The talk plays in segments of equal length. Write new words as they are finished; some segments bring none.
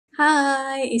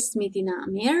Hi, it's me Tina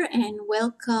Amir and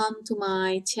welcome to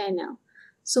my channel.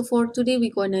 So for today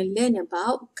we're going to learn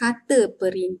about kata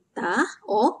perintah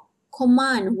or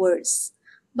command words.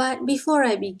 But before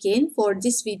I begin, for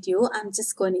this video, I'm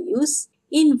just going to use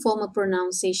informal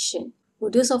pronunciation. For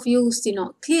those of you who still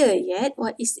not clear yet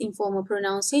what is informal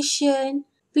pronunciation,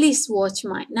 please watch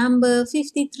my number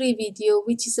 53 video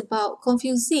which is about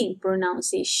confusing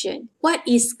pronunciation. What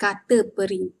is kata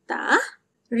perintah?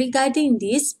 Regarding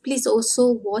this, please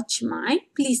also watch my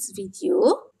please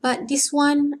video. But this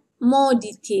one more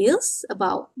details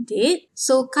about it.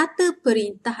 So kata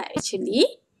perintah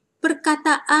actually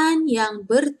perkataan yang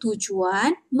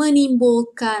bertujuan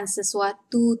menimbulkan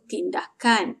sesuatu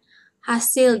tindakan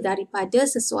hasil daripada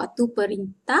sesuatu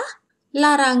perintah,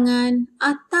 larangan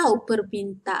atau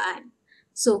permintaan.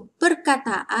 So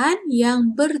perkataan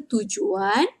yang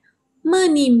bertujuan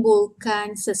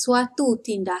menimbulkan sesuatu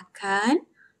tindakan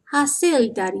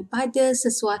hasil daripada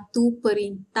sesuatu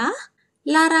perintah,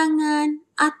 larangan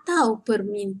atau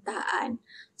permintaan.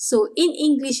 So in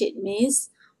English it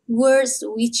means words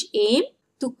which aim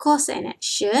to cause an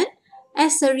action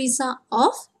as a result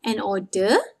of an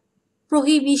order,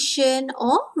 prohibition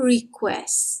or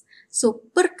request. So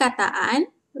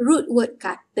perkataan, root word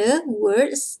kata,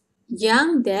 words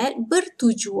yang that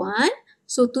bertujuan.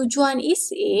 So tujuan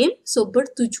is aim, so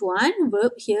bertujuan,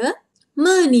 verb here,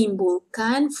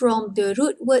 menimbulkan from the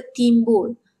root word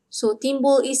timbul. So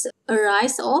timbul is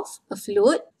arise of, a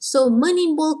float. So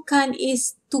menimbulkan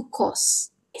is to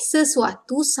cause.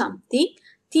 Sesuatu, something,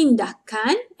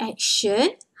 tindakan,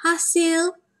 action,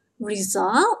 hasil,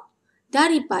 result,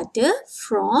 daripada,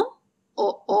 from,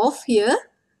 or of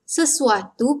here,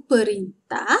 sesuatu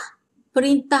perintah.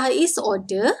 Perintah is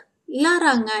order.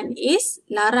 Larangan is,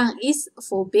 larang is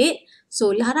forbid.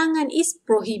 So larangan is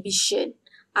prohibition.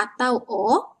 Atau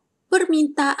or,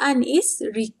 permintaan is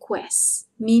request.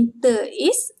 Minta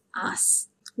is ask.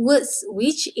 Words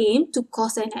which aim to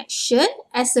cause an action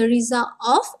as a result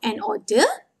of an order,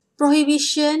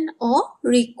 prohibition or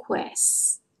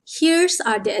request. Here's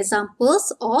are the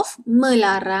examples of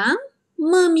melarang,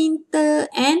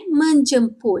 meminta and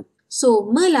menjemput.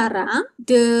 So melarang,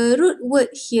 the root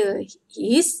word here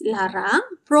is larang,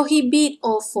 prohibit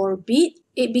or forbid.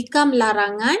 It become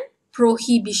larangan,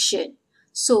 prohibition.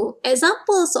 So,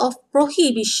 examples of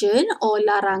prohibition or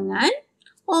larangan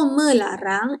or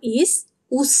melarang is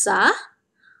usah,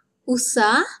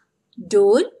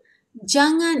 don't,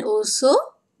 jangan also,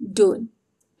 don't.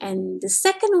 And the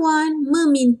second one,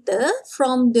 meminta,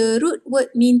 from the root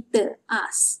word minta,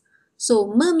 ask.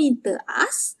 So, meminta,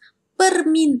 ask.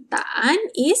 Permintaan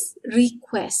is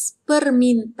request,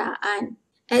 permintaan.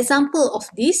 Example of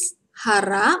this,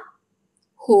 harap,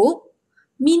 hope,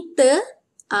 minta,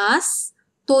 ask,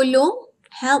 tolong,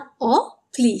 help or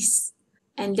please.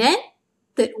 And then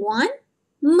third one,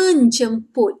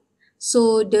 menjemput.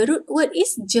 So the root word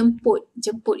is jemput.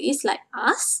 Jemput is like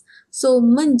ask. So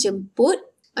menjemput,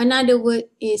 another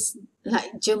word is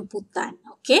like jemputan.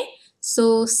 Okay.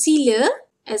 So sila,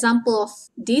 example of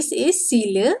this is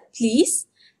sila, please.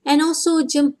 And also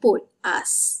jemput,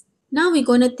 ask. Now we're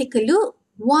going to take a look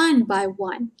one by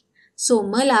one. So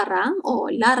melarang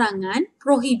or larangan,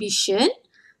 prohibition.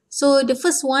 So the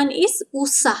first one is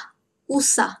usah,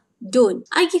 don't.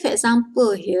 I give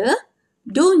example here.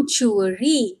 Don't you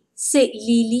worry, said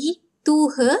Lily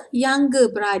to her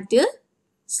younger brother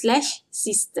 /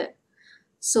 sister.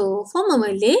 So for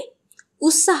Malay,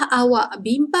 usah awak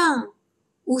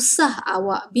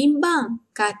bimbang,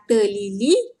 kata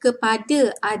Lily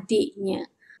kepada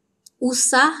adiknya.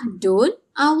 Usah don't,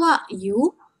 awak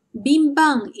you,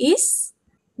 bimbang is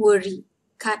worry.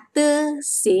 Kata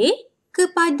say,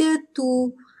 kepada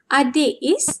tu, adik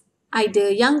is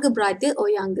either younger brother or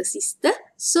younger sister.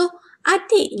 So,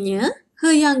 adiknya,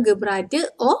 her younger brother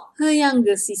or her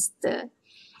younger sister.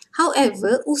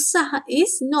 However, usah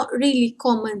is not really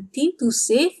common thing to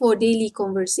say for daily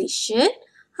conversation.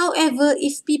 However,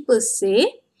 if people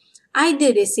say,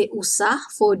 either they say usah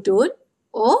for don't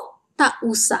or tak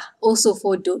usah also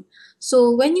for don't.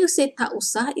 So, when you say tak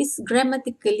usah, it's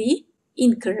grammatically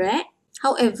incorrect.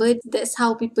 However, that's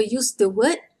how people use the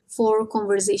word for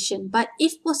conversation. But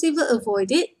if possible,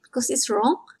 avoid it because it's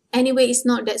wrong. Anyway, it's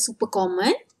not that super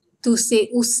common to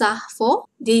say usah for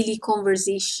daily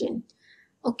conversation.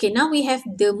 Okay, now we have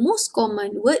the most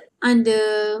common word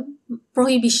under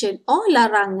prohibition or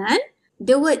larangan.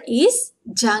 The word is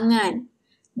jangan.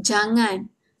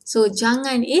 Jangan. So,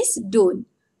 jangan is don't.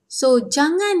 So,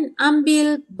 jangan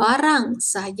ambil barang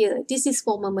saya. This is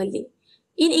for Malay.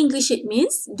 In English, it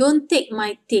means don't take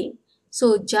my thing.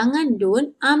 So, jangan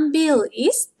don't, ambil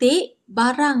is take,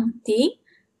 barang thing,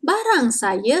 barang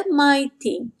saya, my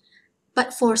thing.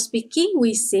 But for speaking,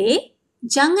 we say,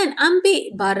 jangan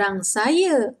ambil barang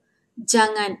saya.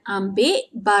 Jangan ambil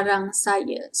barang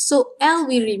saya. So L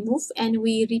we remove and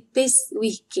we replace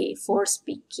with K for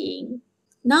speaking.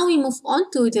 Now we move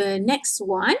on to the next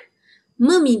one.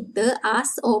 Meminta,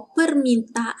 ask or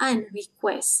permintaan,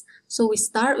 request. So we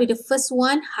start with the first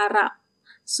one, harap.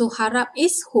 So harap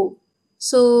is hope.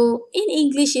 So in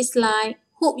English it's like,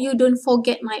 hope you don't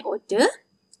forget my order.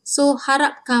 So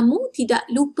harap kamu tidak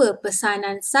lupa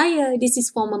pesanan saya. This is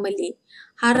formal Malay.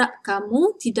 Harap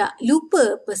kamu tidak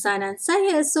lupa pesanan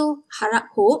saya. So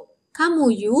harap, hope, kamu,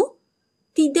 you,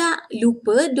 tidak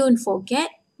lupa, don't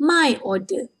forget, my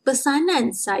order,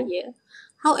 pesanan saya.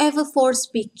 However, for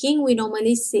speaking, we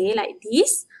normally say like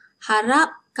this.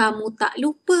 Harap kamu tak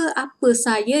lupa apa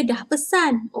saya dah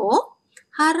pesan. Or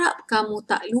harap kamu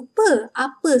tak lupa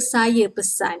apa saya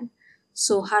pesan.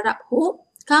 So harap, hope,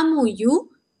 kamu,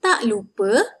 you, tak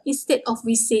lupa, instead of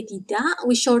we say tidak,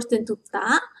 we shorten to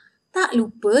tak. Tak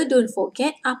lupa, don't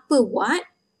forget, apa, what,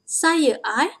 saya,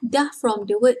 I, dah from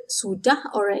the word sudah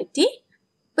already.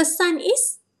 Pesan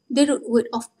is the root word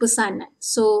of pesanan.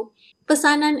 So,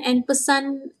 pesanan and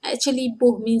pesan actually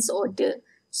both means order.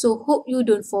 So, hope you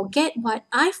don't forget what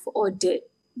I've ordered.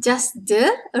 Just the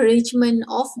arrangement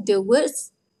of the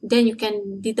words, then you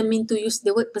can determine to use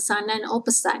the word pesanan or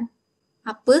pesan.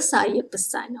 Apa saya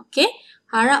pesan, okay?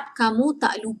 Harap kamu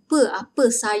tak lupa apa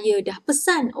saya dah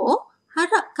pesan. Or,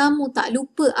 harap kamu tak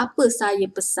lupa apa saya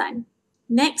pesan.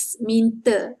 Next,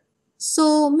 minta.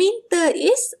 So, minta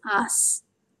is ask.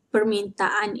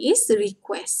 Permintaan is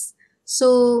request.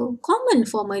 So, common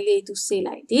for Malay to say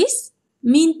like this.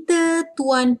 Minta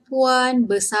tuan puan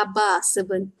bersabar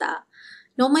sebentar.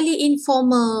 Normally in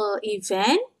formal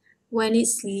event, when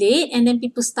it's late and then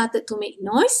people started to make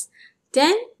noise,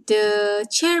 then the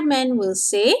chairman will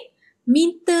say,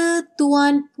 minta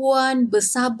tuan puan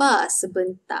bersabar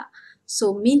sebentar.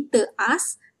 So, minta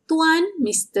ask, tuan,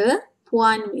 Mr,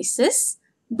 puan, Mrs,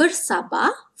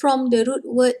 bersabar from the root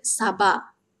word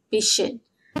sabar, patient.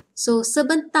 So,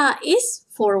 sebentar is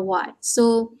for what?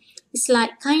 So, it's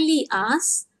like kindly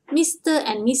ask Mr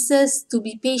and Mrs to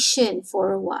be patient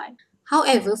for a while.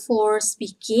 However, for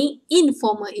speaking in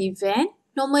formal event,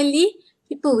 normally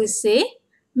people will say,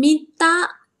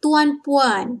 minta tuan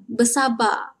puan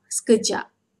bersabar sekejap.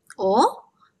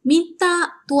 Or,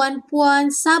 minta tuan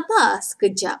puan sabar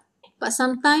sekejap. But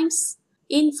sometimes,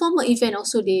 in formal event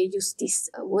also they use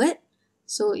this word.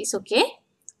 So, it's okay.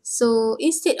 So,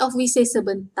 instead of we say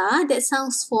sebentar, that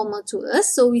sounds formal to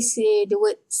us. So, we say the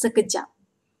word sekejap.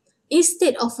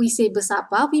 Instead of we say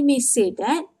bersabar, we may say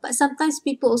that. But sometimes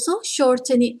people also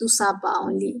shorten it to sabar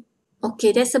only.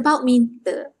 Okay, that's about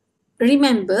minta.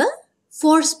 Remember,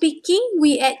 for speaking,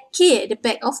 we add K at the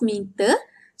back of minta.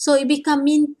 So, it become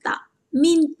minta.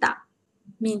 Minta.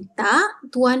 Minta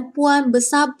tuan puan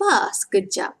bersabar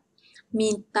sekejap.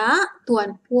 Minta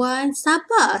tuan puan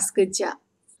sabar sekejap.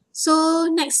 So,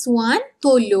 next one,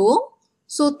 tolong.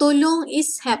 So, tolong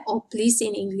is help or please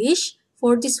in English.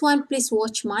 For this one, please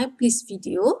watch my please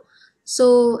video.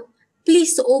 So,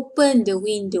 please open the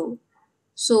window.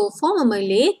 So, for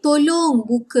Malay, tolong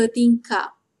buka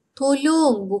tingkap.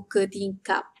 Tolong buka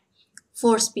tingkap.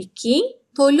 For speaking,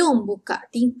 tolong buka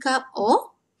tingkap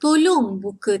or tolong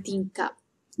buka tingkap.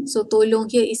 So, tolong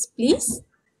here is please.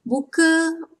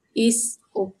 Buka is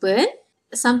open.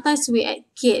 Sometimes we add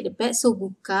K at the back. So,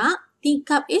 buka.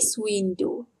 Tingkap is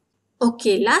window.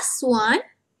 Okay, last one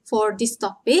for this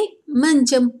topic.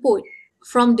 Menjemput.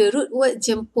 From the root word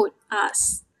jemput,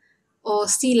 ask. Or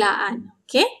silaan.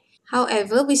 Okay.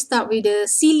 However, we start with the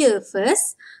sila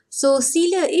first. So,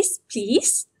 sila is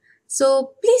please.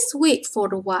 So, please wait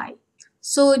for a while.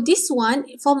 So, this one,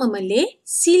 formal Malay,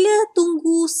 sila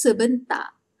tunggu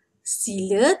sebentar.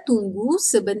 Sila tunggu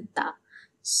sebentar.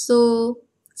 So,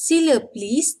 sila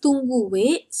please, tunggu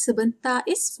wait, sebentar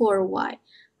is for a while.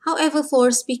 However,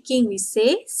 for speaking, we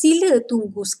say, sila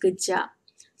tunggu sekejap.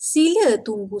 Sila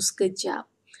tunggu sekejap.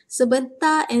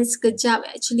 Sebentar and sekejap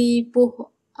actually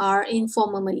both are in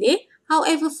formal Malay.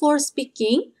 However, for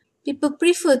speaking, people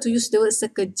prefer to use the word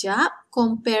sekejap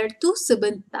compared to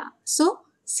sebentar. So,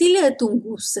 sila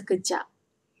tunggu sekejap.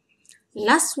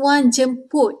 Last one,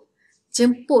 jemput.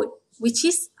 Jemput, which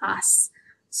is ask.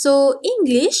 So,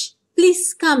 English,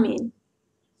 please come in.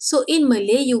 So, in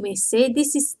Malay, you may say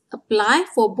this is apply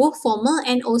for both formal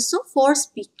and also for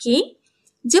speaking.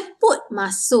 Jemput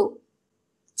masuk.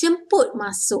 Jemput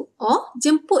masuk. Or,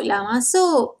 jemputlah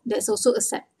masuk. That's also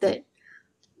accepted.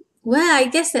 Well, I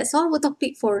guess that's all the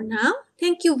topic for now.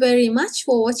 Thank you very much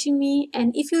for watching me.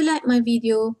 And if you like my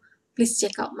video, please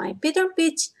check out my Patreon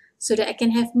page. so that I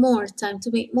can have more time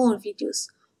to make more videos.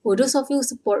 For those of you who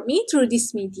support me through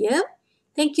this medium,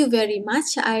 thank you very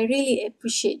much. I really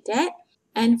appreciate that.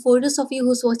 And for those of you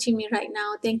who's watching me right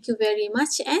now, thank you very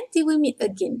much, and till we meet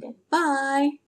again then. Bye!